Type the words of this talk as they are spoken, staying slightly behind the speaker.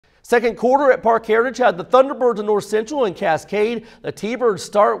Second quarter at Park Heritage had the Thunderbirds of North Central and Cascade. The T-Birds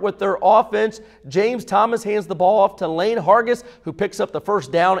start with their offense. James Thomas hands the ball off to Lane Hargis, who picks up the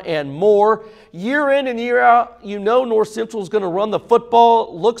first down and more. Year in and year out, you know North Central is going to run the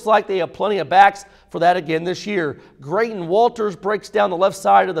football. Looks like they have plenty of backs for that again this year. Grayton Walters breaks down the left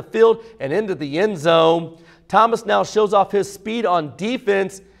side of the field and into the end zone. Thomas now shows off his speed on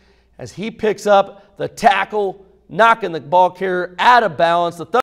defense as he picks up the tackle, knocking the ball carrier out of balance. The